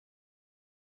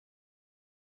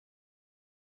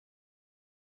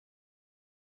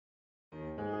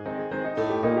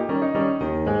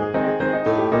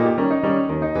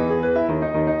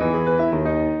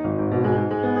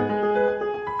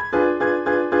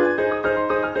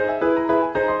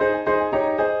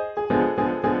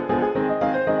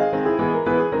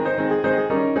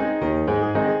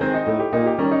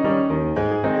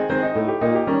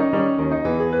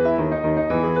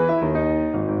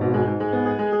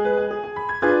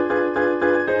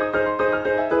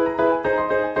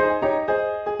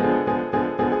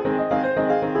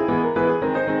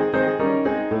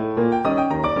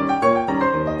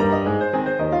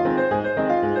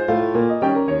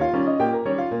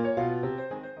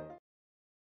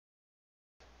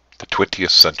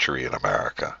20th century in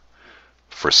America.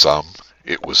 For some,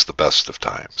 it was the best of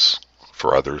times.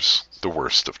 For others, the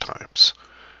worst of times.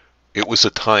 It was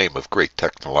a time of great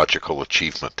technological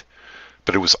achievement,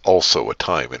 but it was also a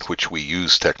time in which we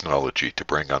used technology to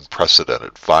bring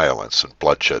unprecedented violence and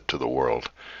bloodshed to the world.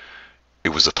 It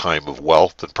was a time of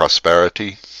wealth and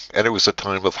prosperity, and it was a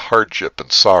time of hardship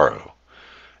and sorrow.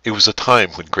 It was a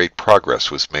time when great progress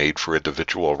was made for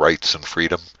individual rights and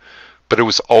freedom, but it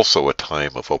was also a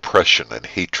time of oppression and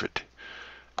hatred.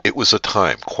 It was a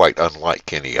time quite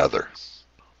unlike any other.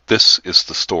 This is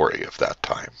the story of that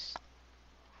time.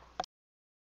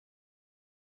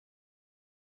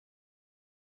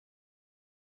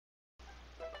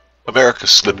 America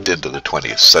slipped into the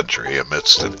 20th century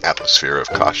amidst an atmosphere of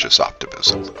cautious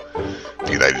optimism.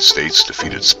 The United States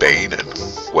defeated Spain in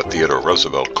what Theodore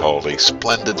Roosevelt called a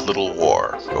splendid little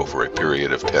war over a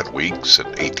period of 10 weeks in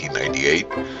 1898,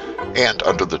 and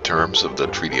under the terms of the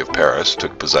Treaty of Paris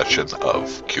took possession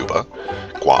of Cuba,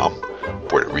 Guam,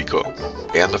 Puerto Rico,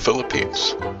 and the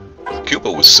Philippines.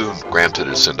 Cuba was soon granted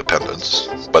its independence,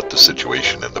 but the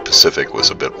situation in the Pacific was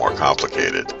a bit more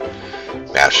complicated.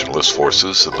 Nationalist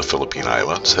forces in the Philippine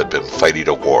Islands had been fighting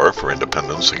a war for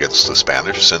independence against the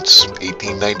Spanish since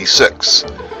 1896.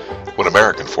 When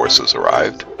American forces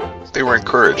arrived, they were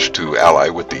encouraged to ally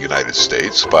with the United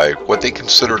States by what they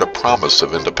considered a promise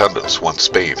of independence once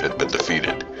Spain had been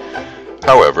defeated.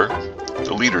 However,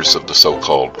 the leaders of the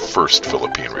so-called First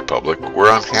Philippine Republic were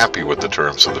unhappy with the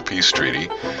terms of the peace treaty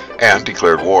and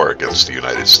declared war against the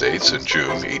United States in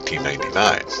June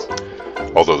 1899.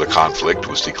 Although the conflict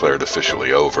was declared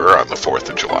officially over on the 4th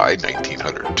of July,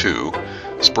 1902,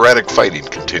 sporadic fighting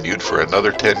continued for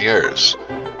another 10 years.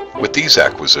 With these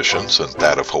acquisitions and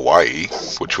that of Hawaii,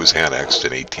 which was annexed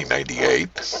in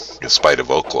 1898, in spite of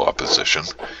local opposition,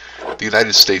 the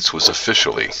United States was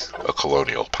officially a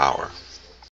colonial power.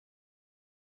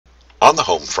 On the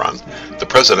home front, the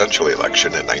presidential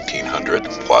election in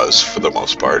 1900 was, for the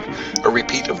most part, a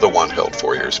repeat of the one held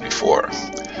 4 years before.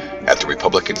 At the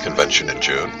Republican convention in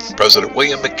June, President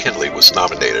William McKinley was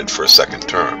nominated for a second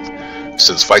term.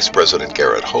 Since Vice President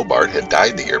Garrett Hobart had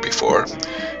died the year before,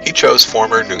 he chose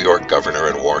former New York governor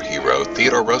and war hero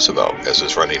Theodore Roosevelt as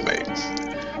his running mate.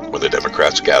 When the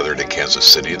Democrats gathered in Kansas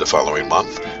City the following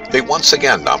month, they once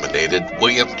again nominated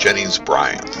William Jennings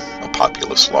Bryan, a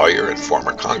populist lawyer and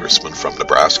former congressman from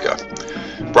Nebraska.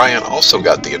 Bryan also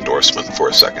got the endorsement for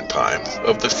a second time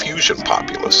of the Fusion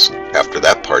Populists after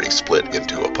that party split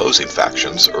into opposing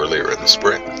factions earlier in the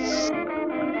spring.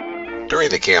 During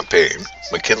the campaign,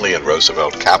 McKinley and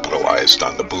Roosevelt capitalized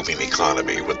on the booming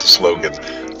economy with the slogan,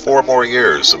 "4 more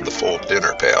years of the full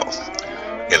dinner pail."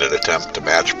 In an attempt to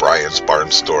match Bryan's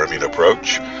barnstorming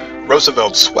approach,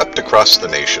 Roosevelt swept across the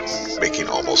nation, making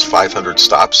almost 500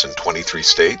 stops in 23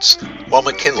 states, while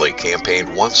McKinley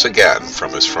campaigned once again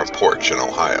from his front porch in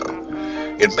Ohio.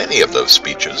 In many of those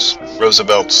speeches,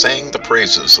 Roosevelt sang the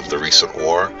praises of the recent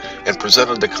war and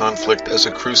presented the conflict as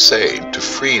a crusade to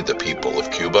free the people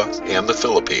of Cuba and the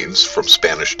Philippines from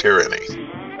Spanish tyranny.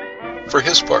 For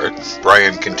his part,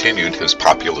 Bryan continued his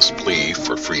populist plea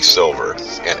for free silver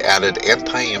and added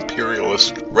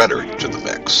anti-imperialist rhetoric to the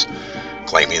mix,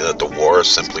 claiming that the war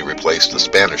simply replaced the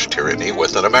Spanish tyranny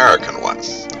with an American one.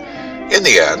 In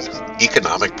the end,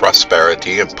 economic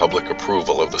prosperity and public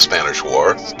approval of the Spanish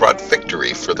War brought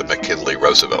victory for the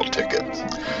McKinley-Roosevelt ticket.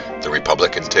 The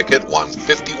Republican ticket won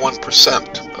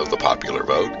 51% of the popular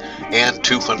vote and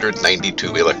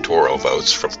 292 electoral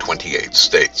votes from 28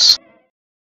 states.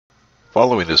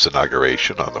 Following his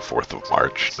inauguration on the 4th of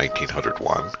March,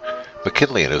 1901,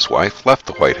 McKinley and his wife left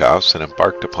the White House and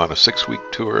embarked upon a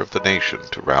 6-week tour of the nation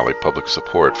to rally public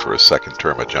support for his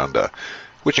second-term agenda,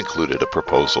 which included a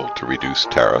proposal to reduce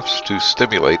tariffs to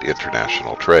stimulate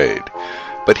international trade.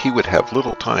 But he would have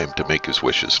little time to make his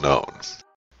wishes known.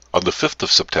 On the 5th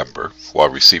of September, while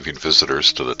receiving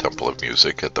visitors to the Temple of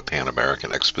Music at the Pan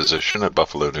American Exposition in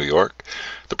Buffalo, New York,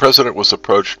 the president was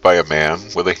approached by a man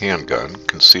with a handgun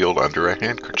concealed under a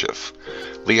handkerchief.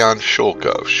 Leon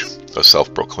Czolgosz, a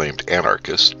self-proclaimed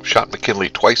anarchist, shot McKinley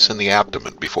twice in the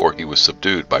abdomen before he was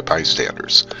subdued by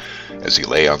bystanders. As he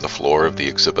lay on the floor of the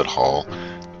exhibit hall,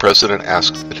 the president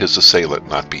asked that his assailant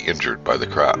not be injured by the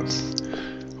crowd.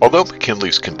 Although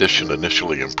McKinley's condition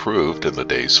initially improved in the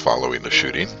days following the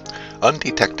shooting,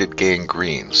 undetected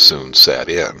gangrene soon set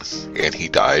in, and he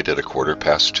died at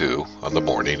 2:15 on the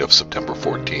morning of September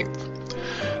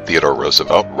 14th. Theodore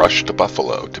Roosevelt rushed to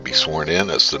Buffalo to be sworn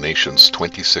in as the nation's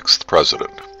 26th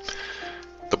president.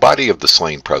 The body of the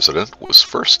slain president was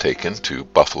first taken to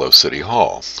Buffalo City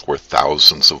Hall, where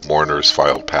thousands of mourners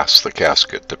filed past the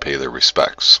casket to pay their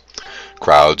respects.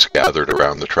 Crowds gathered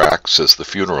around the tracks as the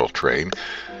funeral train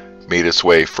made its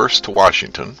way first to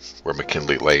Washington, where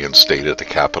McKinley lay in state at the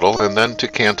Capitol, and then to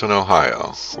Canton,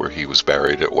 Ohio, where he was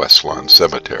buried at West Lawn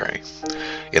Cemetery.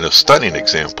 In a stunning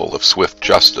example of swift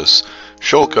justice,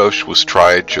 Czolgosz was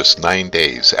tried just 9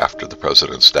 days after the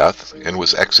president's death and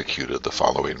was executed the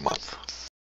following month.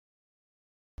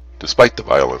 Despite the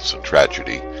violence and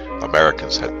tragedy,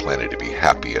 Americans had plenty to be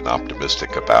happy and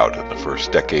optimistic about in the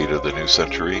first decade of the new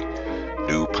century.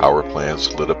 New power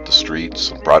plants lit up the streets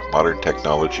and brought modern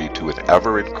technology to an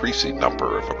ever-increasing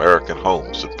number of American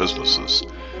homes and businesses.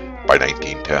 By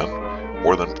 1910,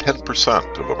 more than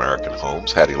 10% of American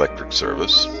homes had electric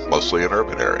service, mostly in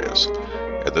urban areas.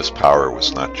 And this power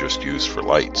was not just used for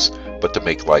lights, but to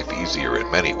make life easier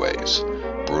in many ways.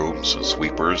 Brooms and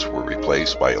sweepers were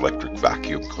replaced by electric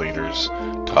vacuum cleaners,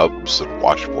 tubs and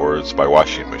washboards by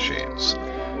washing machines.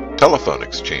 Telephone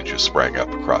exchanges sprang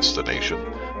up across the nation,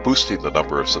 boosting the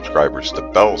number of subscribers to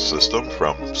Bell's system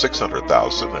from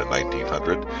 600,000 in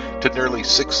 1900 to nearly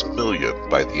 6 million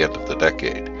by the end of the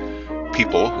decade.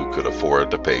 People who could afford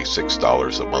to pay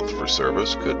 $6 a month for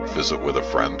service could visit with a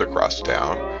friend across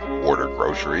town, order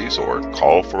groceries, or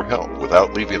call for help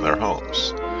without leaving their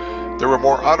homes. There were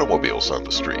more automobiles on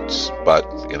the streets, but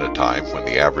in a time when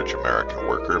the average American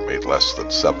worker made less than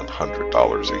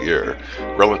 $700 a year,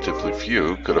 relatively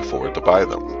few could afford to buy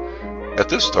them. At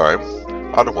this time,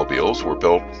 automobiles were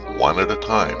built one at a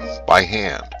time, by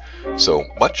hand, so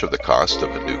much of the cost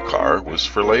of a new car was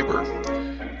for labor.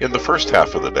 In the first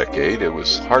half of the decade, it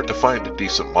was hard to find a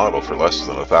decent model for less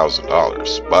than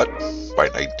 $1,000, but by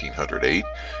 1908,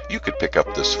 you could pick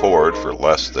up this Ford for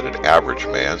less than an average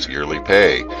man's yearly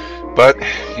pay, but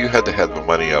you had to have the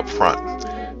money up front.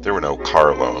 There were no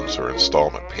car loans or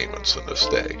installment payments in this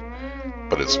day.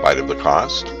 But in spite of the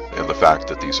cost, and the fact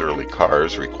that these early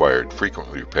cars required frequent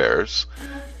repairs,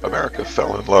 America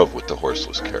fell in love with the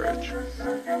horseless carriage.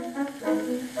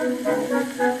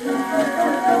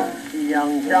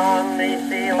 Young Johnny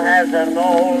still has an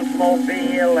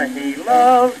Oldsmobile. He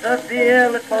loves a dear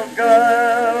little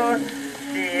girl.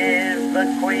 She is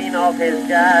the queen of his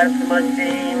gas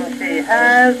machine. She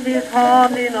has his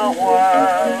heart in a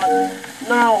whirl.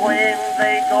 Now when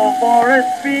they go for a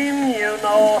spin, you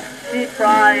know, she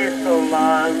tries to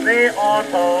learn the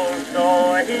auto,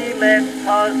 so he lets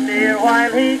her steer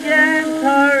while he gets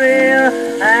her ear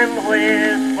and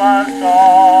whispers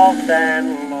soft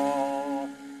and low.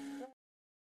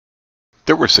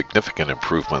 There were significant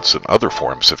improvements in other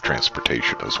forms of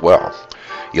transportation as well.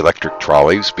 Electric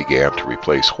trolleys began to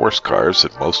replace horse cars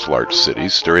in most large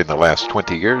cities during the last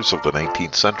 20 years of the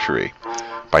 19th century.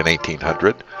 By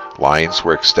 1900, lines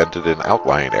were extended in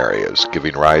outlying areas,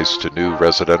 giving rise to new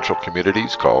residential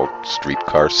communities called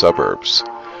streetcar suburbs.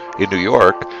 In New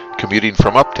York, commuting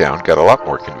from uptown got a lot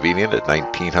more convenient in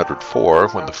 1904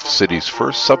 when the city's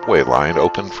first subway line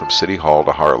opened from City Hall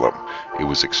to Harlem. It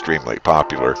was extremely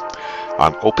popular.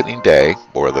 On opening day,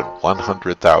 more than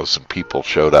 100,000 people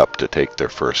showed up to take their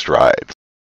first ride.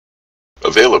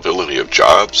 Availability of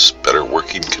jobs, better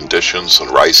working conditions,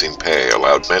 and rising pay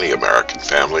allowed many American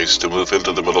families to move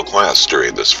into the middle class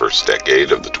during this first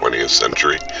decade of the 20th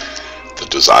century. The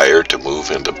desire to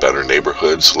move into better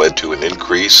neighborhoods led to an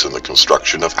increase in the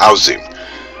construction of housing,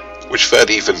 which fed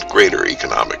even greater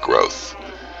economic growth.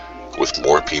 With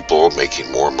more people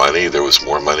making more money, there was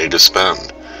more money to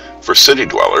spend. For city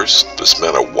dwellers, this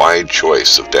meant a wide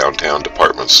choice of downtown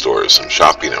department stores and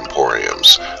shopping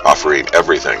emporiums, offering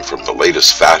everything from the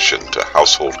latest fashion to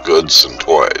household goods and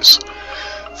toys.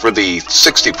 For the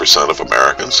 60% of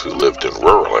Americans who lived in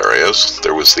rural areas,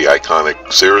 there was the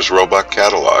iconic Sears Roebuck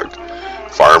catalog.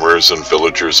 Farmers and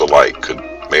villagers alike could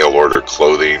mail-order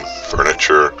clothing,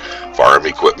 furniture, farm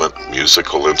equipment,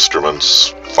 musical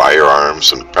instruments,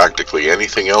 firearms, and practically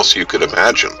anything else you could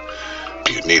imagine.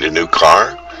 Do you need a new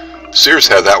car? Sears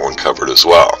had that one covered as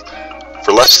well.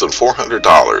 For less than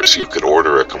 $400, you could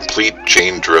order a complete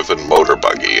chain-driven motor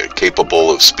buggy capable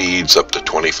of speeds up to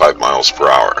 25 miles per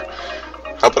hour.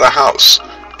 How about a house?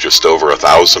 Just over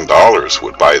 $1,000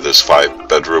 would buy this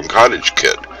 5-bedroom cottage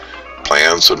kit.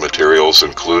 Plans and materials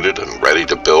included and ready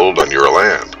to build on your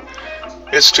land.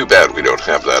 It's too bad we don't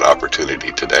have that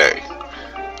opportunity today.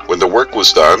 When the work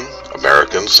was done,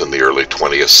 Americans in the early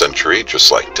 20th century,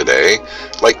 just like today,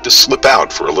 liked to slip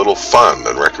out for a little fun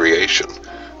and recreation.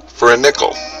 For a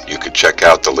nickel, you could check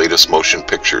out the latest motion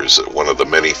pictures at one of the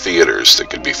many theaters that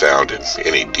could be found in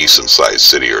any decent-sized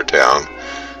city or town.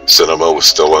 Cinema was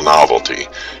still a novelty,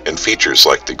 and features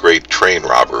like the Great Train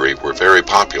Robbery were very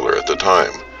popular at the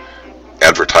time.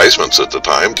 Advertisements at the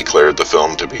time declared the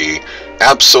film to be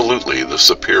absolutely the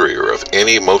superior of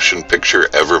any motion picture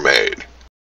ever made.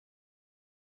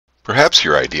 Perhaps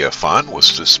your idea of fun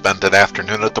was to spend an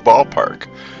afternoon at the ballpark.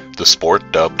 The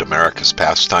sport dubbed America's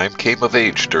pastime came of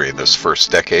age during this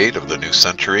first decade of the new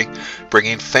century,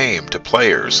 bringing fame to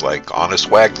players like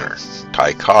Honest Wagner,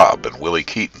 Ty Cobb, and Willie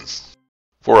Keaton.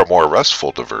 For a more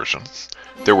restful diversion,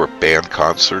 there were band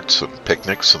concerts and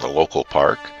picnics in the local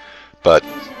park, but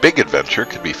big adventure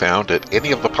could be found at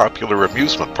any of the popular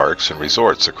amusement parks and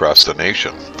resorts across the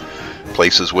nation.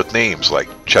 Places with names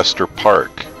like Chester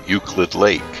Park, Euclid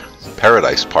Lake,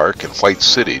 Paradise Park, and White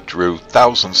City drew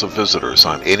thousands of visitors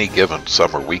on any given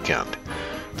summer weekend.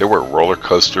 There were roller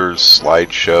coasters,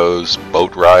 slide shows,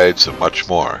 boat rides, and much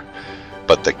more.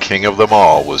 But the king of them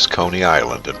all was Coney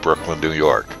Island in Brooklyn, New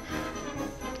York.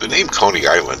 The name Coney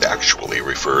Island actually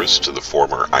refers to the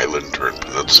former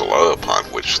island-turned-peninsula upon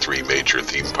which three major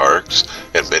theme parks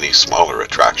and many smaller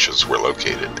attractions were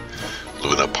located.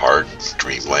 Luna Park,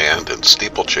 Dreamland, and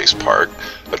Steeplechase Park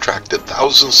attracted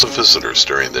thousands of visitors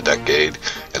during the decade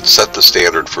and set the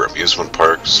standard for amusement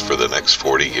parks for the next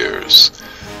 40 years.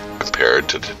 Compared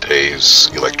to today's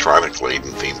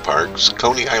electronic-laden theme parks,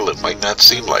 Coney Island might not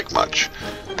seem like much,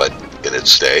 but in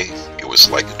its day, it was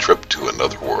like a trip to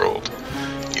another world.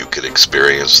 You could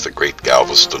experience the Great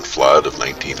Galveston Flood of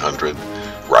 1900,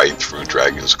 ride through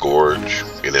Dragon's Gorge,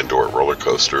 an indoor roller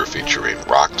coaster featuring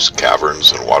rocks,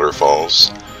 caverns, and waterfalls,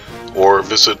 or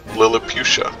visit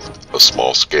Lilliputian, a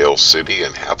small-scale city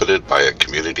inhabited by a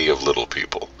community of little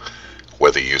people.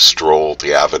 Whether you strolled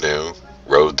the avenue,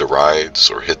 rode the rides,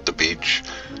 or hit the beach,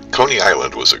 Coney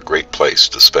Island was a great place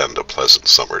to spend a pleasant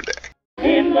summer day.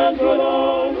 In the good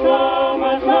old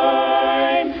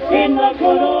summertime, in the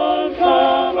good old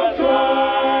summertime,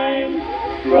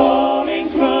 rolling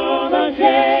through the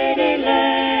shady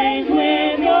lanes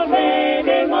with your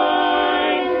baby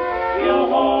mine. You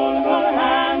hold her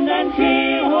hand and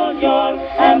she holds yours,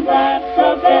 and that's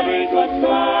a very good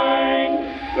sign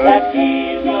that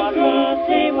she's your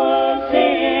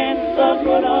Ruthie-Woothie in the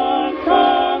good old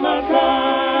summertime.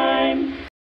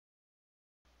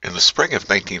 In the spring of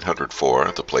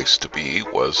 1904, the place to be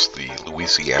was the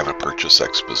Louisiana Purchase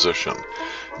Exposition,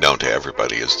 known to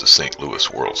everybody as the St. Louis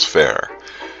World's Fair.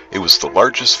 It was the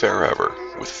largest fair ever,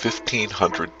 with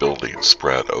 1,500 buildings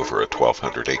spread over a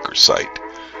 1,200-acre site.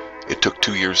 It took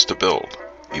 2 years to build,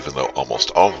 even though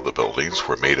almost all of the buildings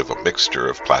were made of a mixture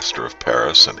of plaster of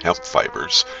Paris and hemp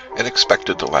fibers and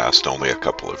expected to last only a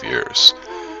couple of years.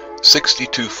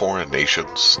 62 foreign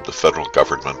nations, the federal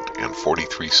government, and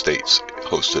 43 states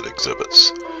hosted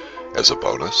exhibits. As a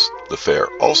bonus, the fair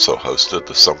also hosted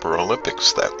the Summer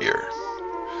Olympics that year.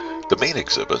 The main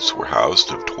exhibits were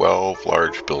housed in 12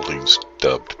 large buildings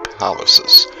dubbed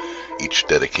palaces, each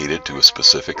dedicated to a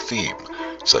specific theme,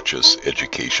 such as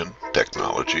education,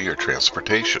 technology, or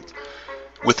transportation.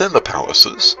 Within the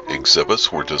palaces,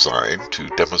 exhibits were designed to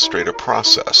demonstrate a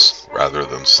process rather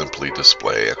than simply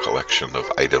display a collection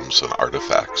of items and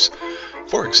artifacts.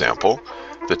 For example,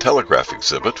 the telegraph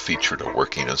exhibit featured a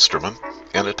working instrument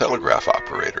and a telegraph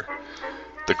operator.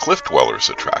 The Cliff Dwellers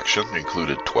attraction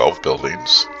included 12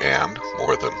 buildings and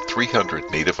more than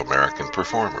 300 Native American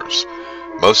performers,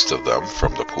 most of them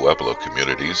from the Pueblo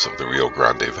communities of the Rio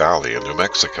Grande Valley in New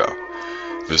Mexico.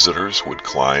 Visitors would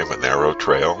climb a narrow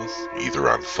trail, either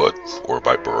on foot or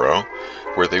by burro,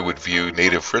 where they would view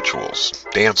native rituals,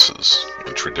 dances,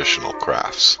 and traditional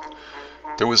crafts.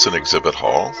 There was an exhibit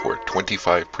hall where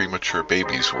 25 premature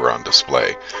babies were on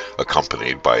display,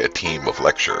 accompanied by a team of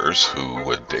lecturers who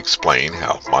would explain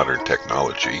how modern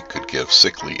technology could give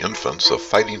sickly infants a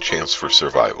fighting chance for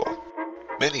survival.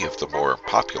 Many of the more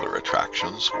popular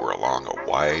attractions were along a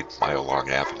wide, mile-long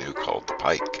avenue called the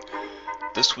Pike.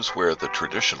 This was where the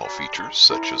traditional features,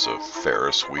 such as a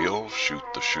Ferris wheel,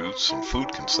 shoot-the-chutes, and food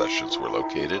concessions were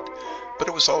located, but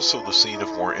it was also the scene of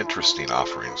more interesting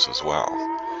offerings as well.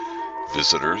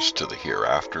 Visitors to the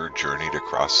hereafter journeyed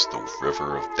across the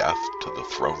river of death to the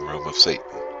throne room of Satan,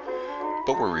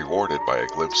 but were rewarded by a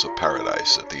glimpse of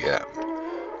paradise at the end.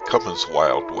 Cummins'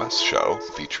 Wild West show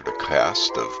featured a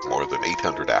cast of more than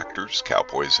 800 actors,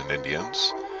 cowboys, and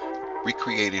Indians,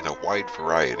 recreating a wide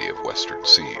variety of Western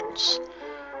scenes.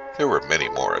 There were many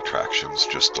more attractions,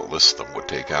 just to list them would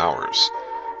take hours.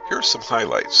 Here are some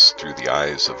highlights through the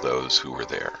eyes of those who were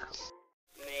there.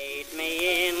 Meet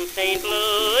me in St.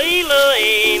 Louis,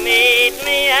 Louis, meet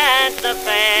me at the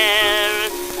fair.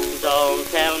 Don't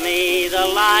tell me the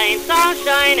lights are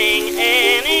shining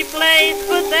any place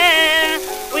but there.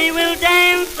 We will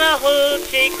dance a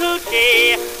hoochie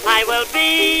coochie, I will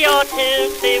be your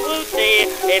tootsie wootsie,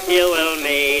 if you will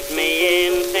meet me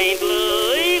in St.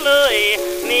 Louis, Louis,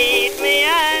 meet me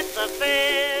at the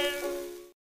fair.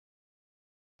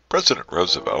 President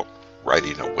Roosevelt,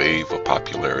 riding a wave of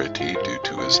popularity due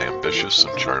to his ambitious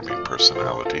and charming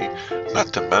personality,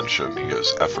 not to mention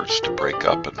his efforts to break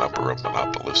up a number of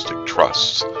monopolistic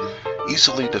trusts,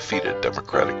 easily defeated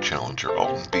Democratic challenger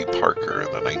Alton B. Parker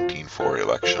in the 1904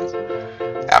 election.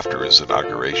 After his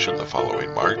inauguration the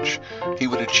following March, he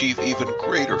would achieve even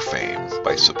greater fame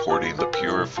by supporting the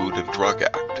Pure Food and Drug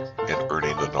Act and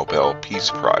earning the Nobel Peace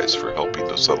Prize for helping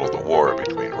to settle the war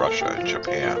between Russia and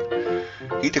Japan.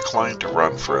 He declined to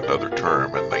run for another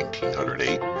term in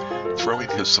 1908, throwing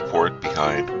his support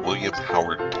behind William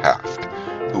Howard Taft,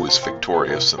 who was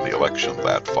victorious in the election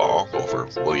that fall over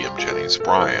William Jennings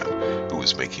Bryan, who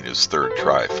was making his third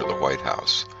try for the White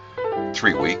House.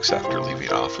 3 weeks after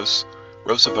leaving office,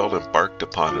 Roosevelt embarked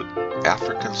upon an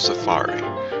African safari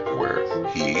where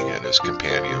he and his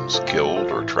companions killed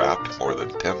or trapped more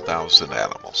than 10,000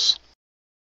 animals.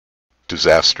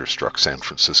 Disaster struck San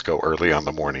Francisco early on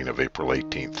the morning of April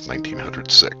 18,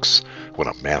 1906, when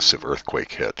a massive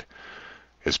earthquake hit.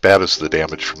 As bad as the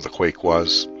damage from the quake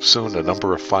was, soon a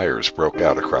number of fires broke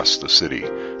out across the city,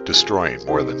 destroying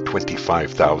more than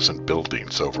 25,000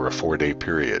 buildings over a 4-day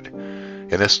period.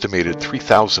 An estimated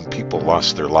 3,000 people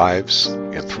lost their lives,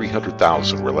 and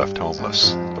 300,000 were left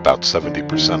homeless, about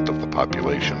 70% of the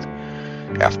population.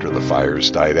 After the fires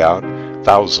died out,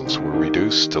 thousands were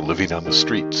reduced to living on the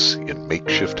streets in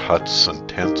makeshift huts and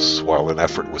tents while an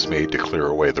effort was made to clear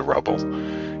away the rubble.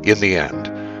 In the end,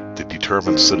 the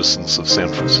determined citizens of San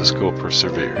Francisco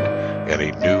persevered, and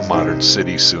a new modern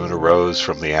city soon arose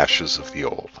from the ashes of the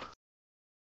old.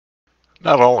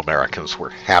 Not all Americans were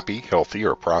happy, healthy,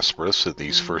 or prosperous in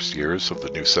these first years of the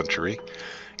new century.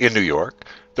 In New York,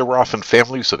 there were often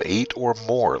families of 8 or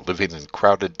more living in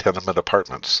crowded tenement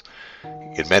apartments.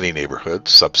 In many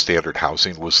neighborhoods, substandard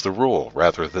housing was the rule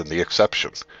rather than the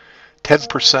exception.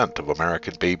 10% of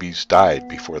American babies died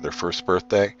before their first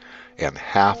birthday, and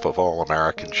half of all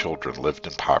American children lived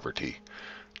in poverty.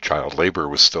 Child labor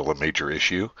was still a major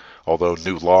issue, although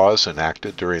new laws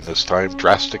enacted during this time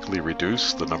drastically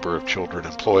reduced the number of children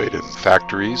employed in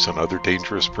factories and other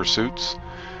dangerous pursuits.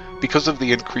 Because of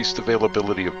the increased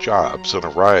availability of jobs and a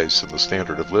rise in the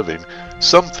standard of living,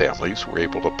 some families were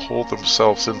able to pull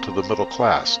themselves into the middle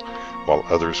class, while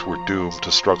others were doomed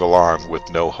to struggle on with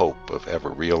no hope of ever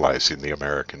realizing the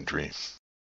American dream.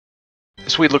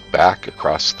 As we look back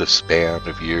across this span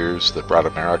of years that brought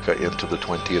America into the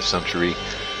 20th century,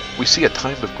 we see a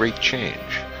time of great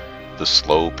change. The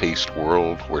slow-paced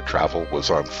world where travel was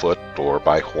on foot or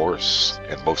by horse,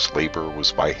 and most labor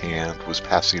was by hand, was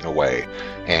passing away,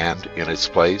 and in its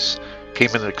place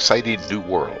came an exciting new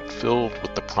world filled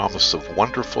with the promise of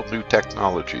wonderful new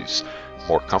technologies,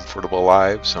 more comfortable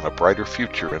lives, and a brighter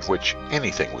future in which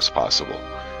anything was possible.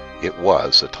 It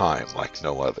was a time like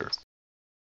no other.